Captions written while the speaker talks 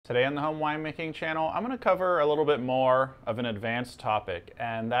Today on the Home Winemaking channel, I'm going to cover a little bit more of an advanced topic,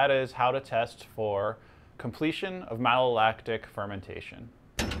 and that is how to test for completion of malolactic fermentation.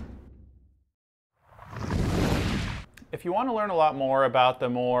 If you want to learn a lot more about the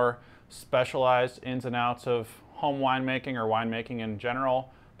more specialized ins and outs of home winemaking or winemaking in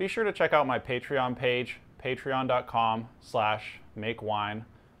general, be sure to check out my Patreon page, patreon.com/makewine,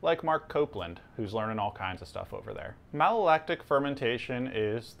 like Mark Copeland, who's learning all kinds of stuff over there. Malolactic fermentation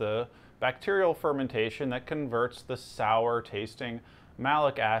is the bacterial fermentation that converts the sour tasting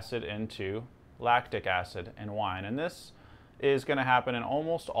malic acid into lactic acid in wine. And this is going to happen in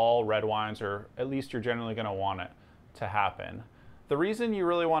almost all red wines, or at least you're generally going to want it to happen. The reason you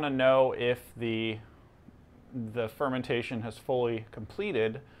really want to know if the fermentation has fully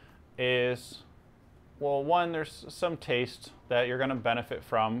completed is, well, one, there's some taste that you're going to benefit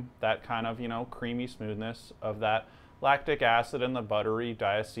from, that kind of, creamy smoothness of that lactic acid and the buttery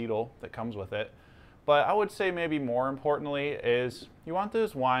diacetyl that comes with it. But I would say maybe more importantly is you want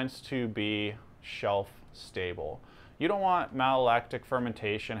those wines to be shelf stable. You don't want malolactic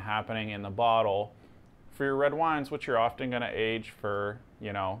fermentation happening in the bottle for your red wines, which you're often going to age for,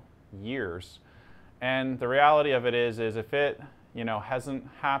 years. And the reality of it is if it, hasn't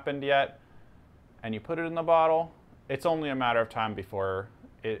happened yet, and you put it in the bottle, it's only a matter of time before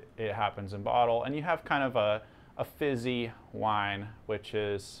it happens in bottle, and you have kind of a fizzy wine, which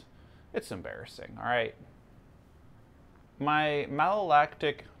is, it's embarrassing, all right? My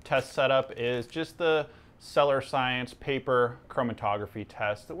malolactic test setup is just the Cellar Science paper chromatography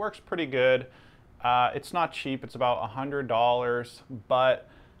test. It works pretty good. It's not cheap, it's about $100, but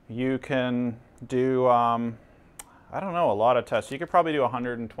you can do, I don't know, a lot of tests. You could probably do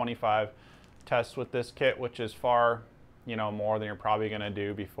 125 tests with this kit, which is far, more than you're probably going to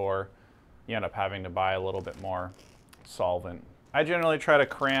do before you end up having to buy a little bit more solvent. I generally try to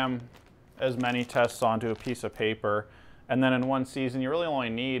cram as many tests onto a piece of paper, and then in one season you really only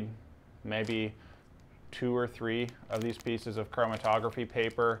need maybe 2 or 3 of these pieces of chromatography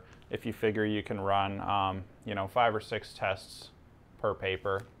paper if you figure you can run 5 or 6 tests per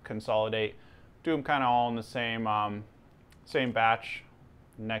paper, consolidate, do them kind of all in the same batch.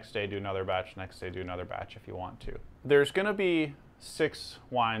 Next day do another batch, next day do another batch if you want to. There's going to be 6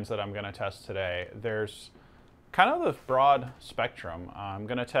 wines that I'm going to test today. There's kind of the broad spectrum. I'm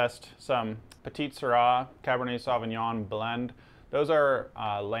going to test some Petite Syrah Cabernet Sauvignon blend. Those are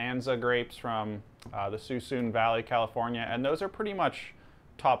Lanza grapes from the Suisun Valley, California, and those are pretty much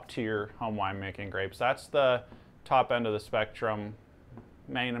top tier home winemaking grapes. That's the top end of the spectrum.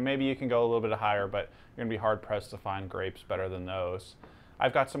 Maybe you can go a little bit higher, but you're going to be hard pressed to find grapes better than those.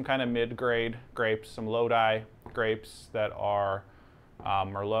 I've got some kind of mid-grade grapes, some Lodi grapes that are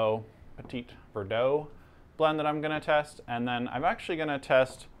Merlot Petit Verdot blend that I'm going to test. And then I'm actually going to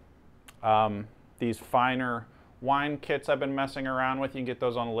test these finer wine kits I've been messing around with. You can get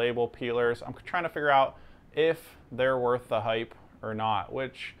those on label peelers. I'm trying to figure out if they're worth the hype or not,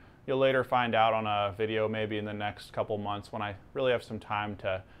 which you'll later find out on a video maybe in the next couple months when I really have some time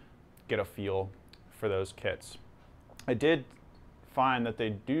to get a feel for those kits. I did find that they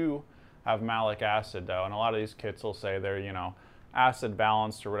do have malic acid though, and a lot of these kits will say they're acid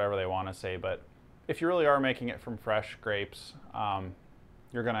balanced or whatever they want to say, but if you really are making it from fresh grapes,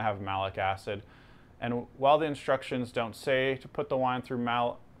 you're going to have malic acid. And while the instructions don't say to put the wine through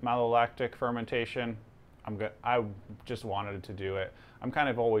malolactic fermentation, I just wanted to do it. I'm kind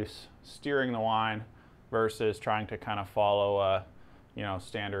of always steering the wine versus trying to kind of follow a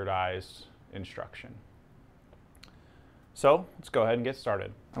standardized instruction. So let's go ahead and get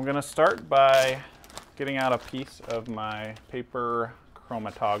started. I'm going to start by getting out a piece of my paper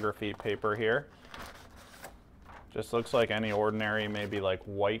chromatography paper here. Just looks like any ordinary, maybe like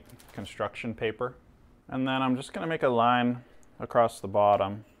white construction paper. And then I'm just going to make a line across the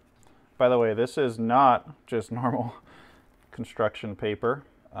bottom. By the way, this is not just normal construction paper.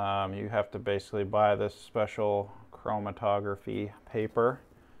 You have to basically buy this special chromatography paper.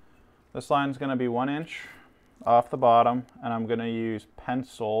 This line is going to be 1 inch off the bottom, and I'm going to use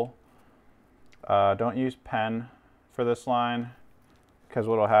pencil. Don't use pen for this line, because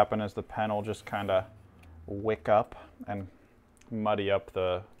what will happen is the pen will just kind of wick up and muddy up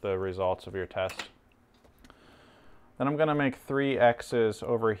the results of your test. Then I'm going to make 3 X's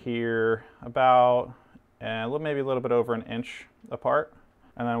over here, about maybe a little bit over 1 inch apart.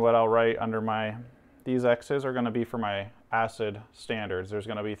 And then what I'll write under these X's are going to be for my acid standards. There's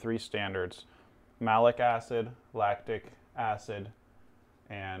going to be 3 standards: malic acid, lactic acid,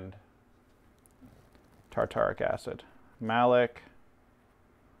 and tartaric acid. Malic,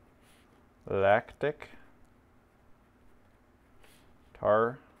 lactic,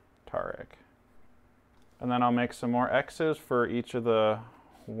 Tartaric. And then I'll make some more X's for each of the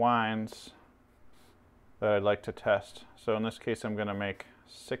wines that I'd like to test. So in this case, I'm going to make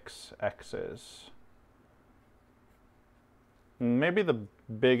 6 X's. Maybe the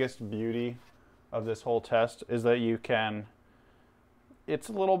biggest beauty of this whole test is that you can, it's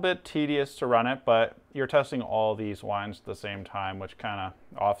a little bit tedious to run it, but you're testing all these wines at the same time, which kind of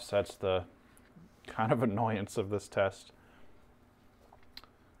offsets the kind of annoyance of this test.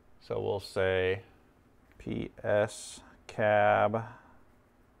 So we'll say PS Cab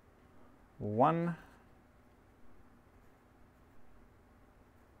 1.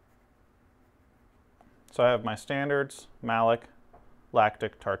 So I have my standards, Malic,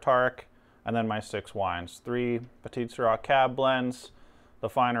 Lactic, Tartaric, and then my 6 wines. 3 Petit Syrah Cab blends, the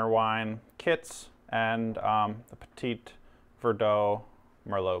finer wine kits, and the Petit Verdot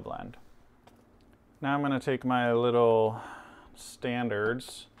Merlot blend. Now I'm going to take my little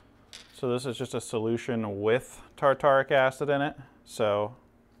standards. So this is just a solution with tartaric acid in it. So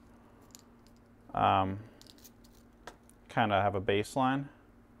kind of have a baseline.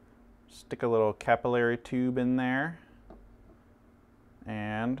 Stick a little capillary tube in there,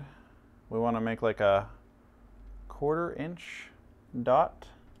 and we want to make like a 1/4 inch dot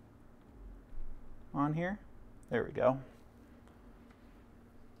on here. There we go.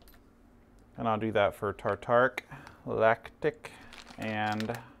 And I'll do that for Tartaric, Lactic,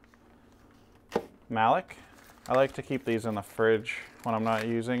 and Malic. I like to keep these in the fridge when I'm not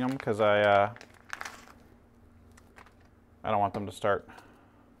using them because I don't want them to start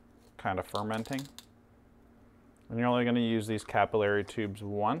kind of fermenting. And you're only going to use these capillary tubes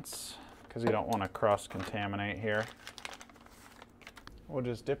once because you don't want to cross-contaminate here. We'll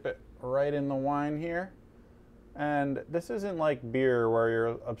just dip it right in the wine here. And this isn't like beer where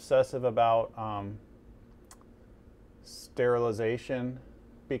you're obsessive about sterilization,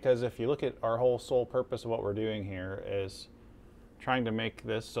 because if you look at our whole sole purpose of what we're doing here is trying to make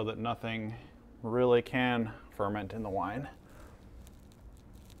this so that nothing really can ferment in the wine.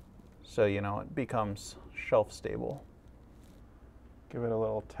 So, you know, it becomes shelf stable. Give it a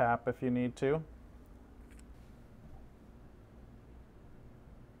little tap if you need to.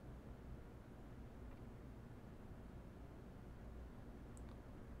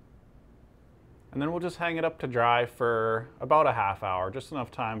 And then we'll just hang it up to dry for about a ½ hour, just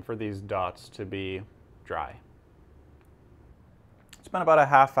enough time for these dots to be dry. It's been about a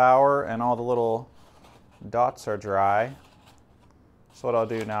 ½ hour and all the little dots are dry. So what I'll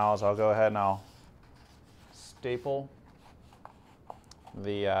do now is I'll go ahead and I'll staple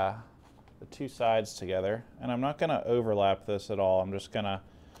the 2 sides together. And I'm not going to overlap this at all. I'm just going to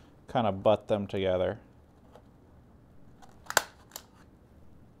kind of butt them together.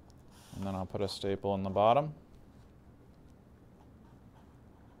 And then I'll put a staple in the bottom.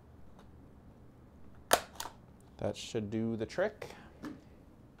 That should do the trick.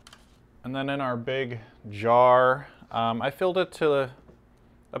 And then in our big jar, I filled it to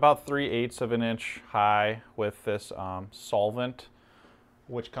about 3/8 of an inch high with this solvent,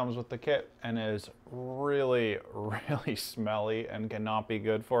 which comes with the kit and is really, really smelly and cannot be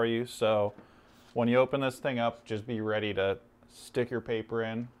good for you. So when you open this thing up, just be ready to stick your paper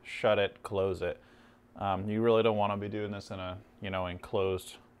in, shut it, close it. You really don't want to be doing this in a, you know,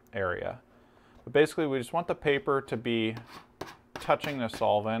 enclosed area. But basically we just want the paper to be touching the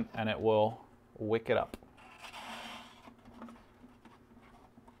solvent and it will wick it up.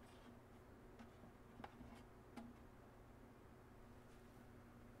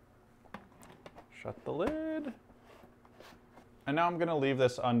 Shut the lid. And now I'm going to leave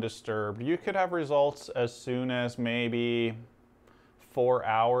this undisturbed. You could have results as soon as maybe 4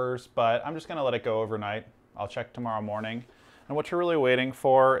 hours, but I'm just going to let it go overnight. I'll check tomorrow morning. And what you're really waiting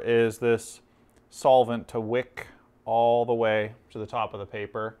for is this solvent to wick all the way to the top of the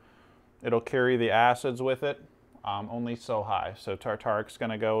paper. It'll carry the acids with it, only so high. So Tartaric's going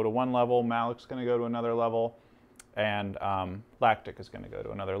to go to one level, Malic's going to go to another level, and Lactic is going to go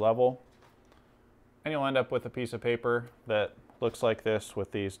to another level. And you'll end up with a piece of paper that looks like this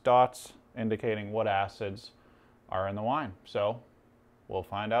with these dots indicating what acids are in the wine. So we'll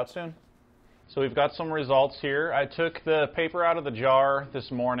find out soon. So we've got some results here. I took the paper out of the jar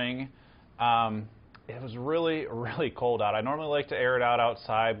this morning. It was really, really cold out. I normally like to air it out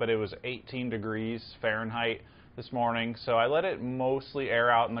outside, but it was 18 degrees Fahrenheit this morning. So I let it mostly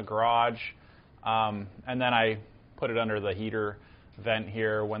air out in the garage, and then I put it under the heater vent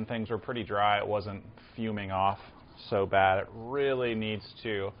here. When things were pretty dry, it wasn't fuming off so bad. It really needs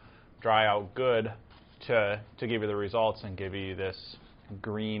to dry out good to give you the results and give you this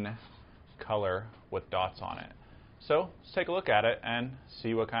green color with dots on it. So let's take a look at it and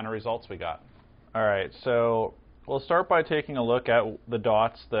see what kind of results we got. All right, so we'll start by taking a look at the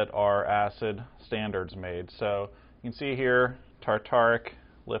dots that our acid standards made. So you can see here, Tartaric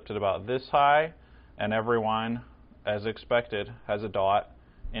lifted about this high, and every wine, as expected, has a dot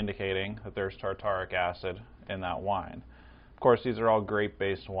indicating that there's tartaric acid in that wine. Of course, these are all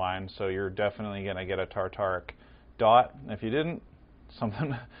grape-based wines, so you're definitely going to get a tartaric dot. If you didn't,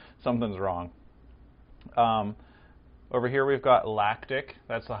 something's wrong. Over here we've got lactic,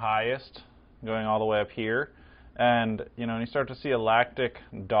 that's the highest, going all the way up here. And when you start to see a lactic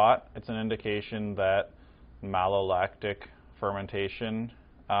dot, it's an indication that malolactic fermentation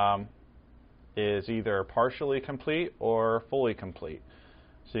is either partially complete or fully complete.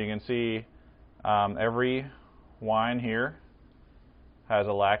 So you can see every wine here has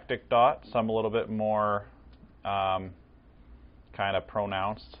a lactic dot, some a little bit more kind of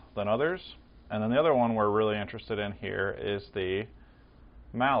pronounced than others. And then the other one we're really interested in here is the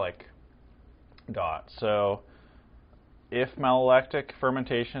Malic dot. So if malolactic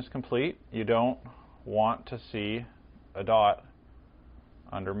fermentation is complete, you don't want to see a dot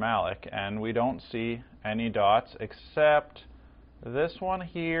under Malic. And we don't see any dots except this one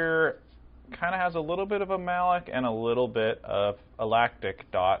here kind of has a little bit of a Malic and a little bit of a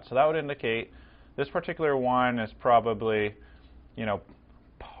lactic dot. So that would indicate this particular wine is probably,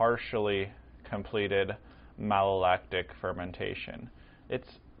 partially completed malolactic fermentation. It's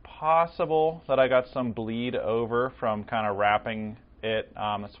possible that I got some bleed over from kind of wrapping it.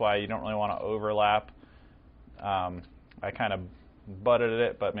 That's why you don't really want to overlap. I kind of butted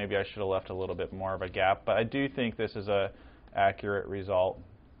it, but maybe I should have left a little bit more of a gap. But I do think this is a accurate result.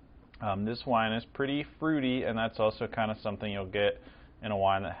 This wine is pretty fruity, and that's also kind of something you'll get in a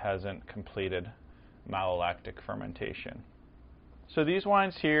wine that hasn't completed malolactic fermentation. So these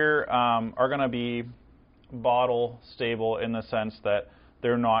wines here are going to be bottle stable in the sense that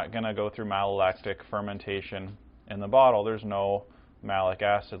they're not going to go through malolactic fermentation in the bottle. There's no malic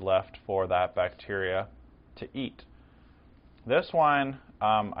acid left for that bacteria to eat. This wine,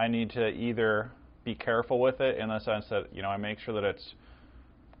 I need to either be careful with it in the sense that I make sure that it's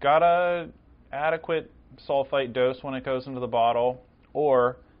got a adequate sulfite dose when it goes into the bottle,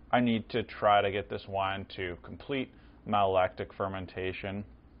 or I need to try to get this wine to complete malolactic fermentation.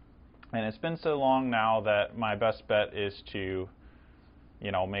 And it's been so long now that my best bet is to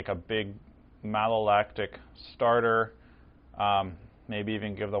make a big malolactic starter, maybe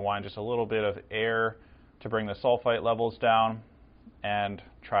even give the wine just a little bit of air to bring the sulfite levels down and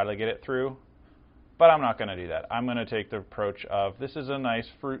try to get it through. But I'm not going to do that. I'm going to take the approach of this is a nice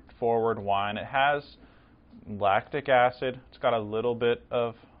fruit-forward wine. It has lactic acid. It's got a little bit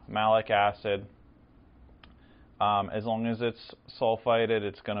of malic acid. As long as it's sulfited,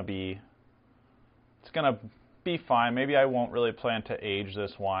 it's going to be fine. Maybe I won't really plan to age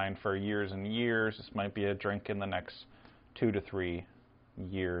this wine for years and years. This might be a drink in the next 2 to 3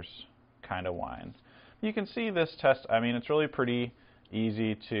 years kind of wine. You can see this test. It's really pretty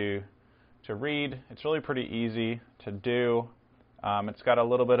easy to read. It's really pretty easy to do. It's got a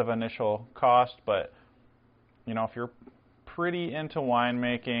little bit of initial cost, but if you're pretty into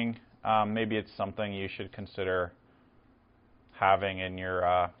winemaking, maybe it's something you should consider having in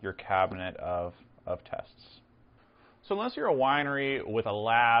your cabinet of tests. So unless you're a winery with a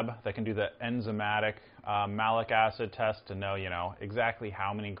lab that can do the enzymatic malic acid test to know, exactly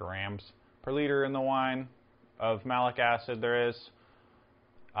how many grams per liter in the wine of malic acid there is,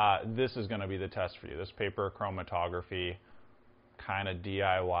 this is going to be the test for you. This paper chromatography kind of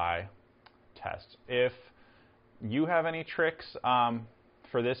DIY test. If you have any tricks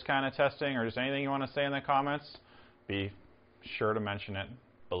for this kind of testing or just anything you want to say in the comments, be sure to mention it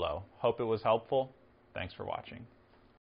below. Hope it was helpful. Thanks for watching.